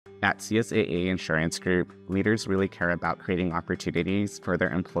At CSAA Insurance Group, leaders really care about creating opportunities for their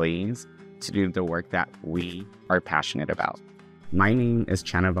employees to do the work that we are passionate about. My name is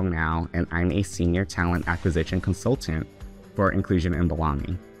Chanavong now, and I'm a senior talent acquisition consultant for inclusion and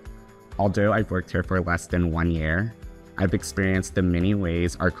belonging. Although I've worked here for less than 1 year, I've experienced the many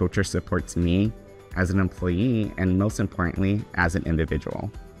ways our culture supports me as an employee and, most importantly, as an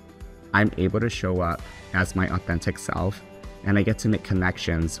individual. I'm able to show up as my authentic self, and I get to make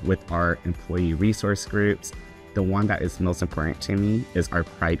connections with our employee resource groups. The one that is most important to me is our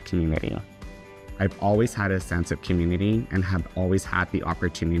Pride community. I've always had a sense of community and have always had the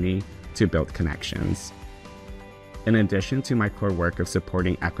opportunity to build connections. In addition to my core work of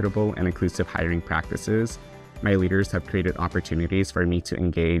supporting equitable and inclusive hiring practices, my leaders have created opportunities for me to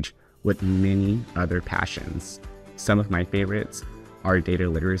engage with many other passions. Some of my favorites are data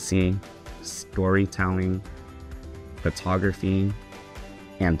literacy, storytelling, photography,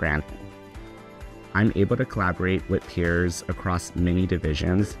 and branding. I'm able to collaborate with peers across many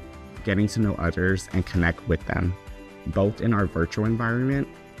divisions, getting to know others and connect with them, both in our virtual environment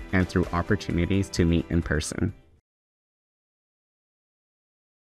and through opportunities to meet in person.